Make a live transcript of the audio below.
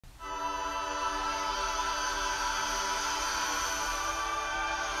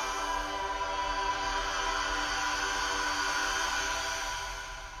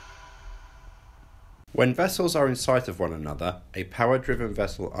When vessels are in sight of one another, a power-driven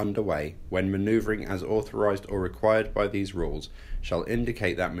vessel underway, when manoeuvring as authorised or required by these rules, shall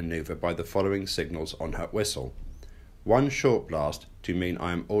indicate that manoeuvre by the following signals on her whistle. 1 short blast, to mean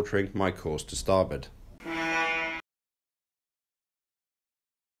I am altering my course to starboard.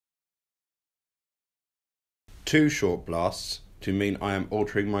 2 short blasts, to mean I am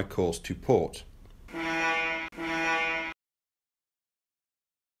altering my course to port.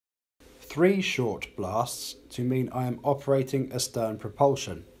 3 short blasts, to mean I am operating astern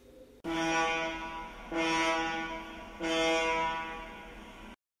propulsion.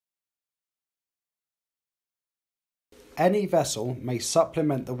 Any vessel may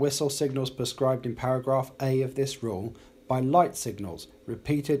supplement the whistle signals prescribed in paragraph A of this rule by light signals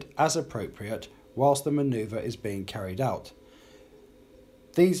repeated as appropriate whilst the manoeuvre is being carried out.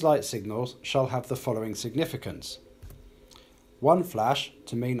 These light signals shall have the following significance. 1 flash,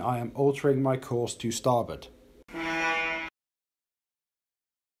 to mean I am altering my course to starboard.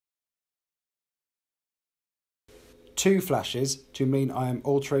 2 flashes, to mean I am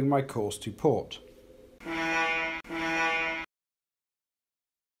altering my course to port.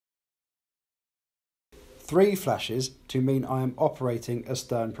 3 flashes, to mean I am operating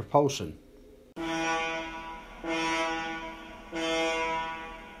astern propulsion.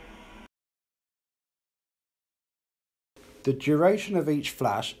 'The duration of each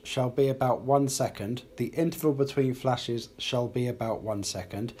flash shall be about 1 second, the interval between flashes shall be about 1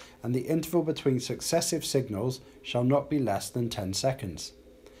 second, and the interval between successive signals shall not be less than 10 seconds.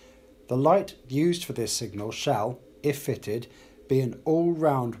 The light used for this signal shall, if fitted, be an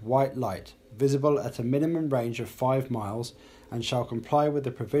all-round white light, visible at a minimum range of 5 miles, and shall comply with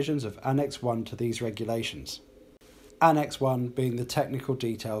the provisions of Annex 1 to these regulations. Annex 1 being the technical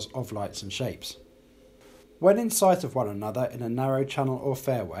details of lights and shapes. When in sight of one another in a narrow channel or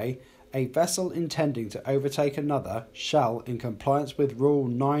fairway, a vessel intending to overtake another shall, in compliance with Rule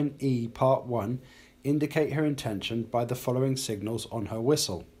 9E Part 1, indicate her intention by the following signals on her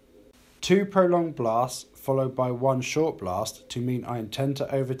whistle. 2 prolonged blasts followed by 1 short blast, to mean I intend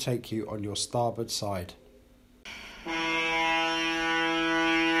to overtake you on your starboard side.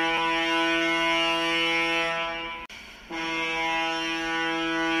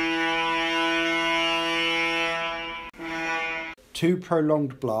 2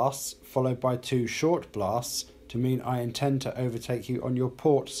 prolonged blasts followed by 2 short blasts, to mean I intend to overtake you on your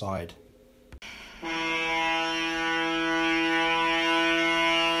port side.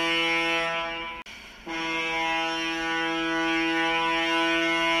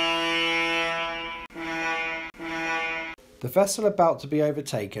 'The vessel about to be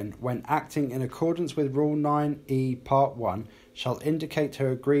overtaken, when acting in accordance with Rule 9E Part 1, shall indicate her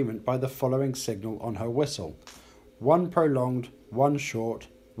agreement by the following signal on her whistle. 1 prolonged, 1 short,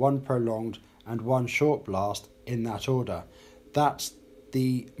 1 prolonged, and 1 short blast in that order. That's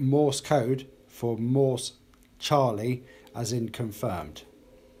the Morse code for Morse Charlie, as in confirmed.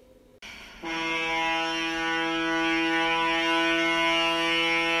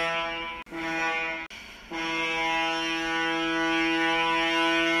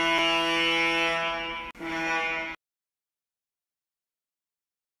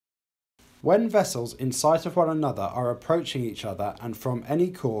 When vessels in sight of one another are approaching each other and from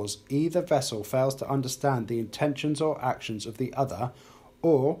any cause either vessel fails to understand the intentions or actions of the other,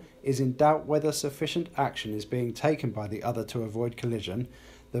 or is in doubt whether sufficient action is being taken by the other to avoid collision,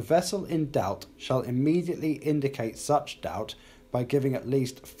 the vessel in doubt shall immediately indicate such doubt by giving at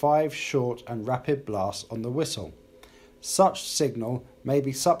least 5 short and rapid blasts on the whistle. Such signal may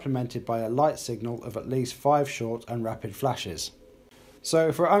be supplemented by a light signal of at least 5 short and rapid flashes. So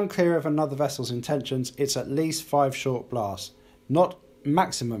if we're unclear of another vessel's intentions, it's at least 5 short blasts. Not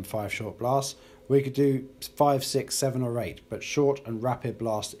maximum 5 short blasts. We could do 5, 6, 7 or 8, but short and rapid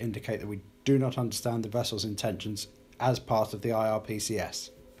blasts indicate that we do not understand the vessel's intentions as part of the IRPCS.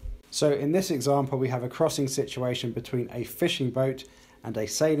 So in this example, we have a crossing situation between a fishing boat and a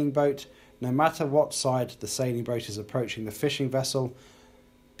sailing boat. No matter what side the sailing boat is approaching the fishing vessel,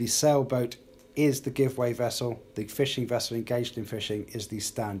 the sailboat is the giveaway vessel, the fishing vessel engaged in fishing is the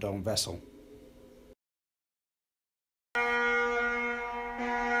stand-on vessel.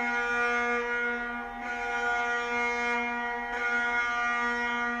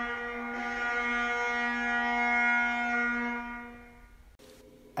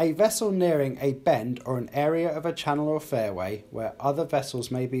 A vessel nearing a bend or an area of a channel or fairway where other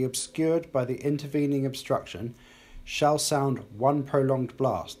vessels may be obscured by the intervening obstruction shall sound 1 prolonged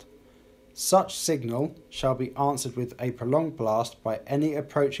blast. Such signal shall be answered with a prolonged blast by any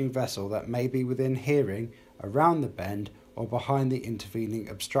approaching vessel that may be within hearing, around the bend, or behind the intervening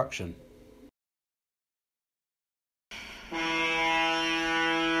obstruction.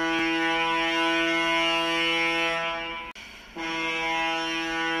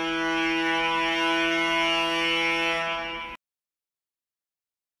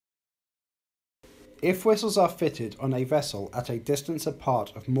 If whistles are fitted on a vessel at a distance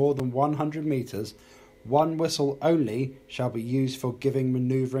apart of more than 100 metres, one whistle only shall be used for giving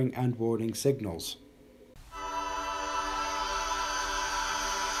manoeuvring and warning signals.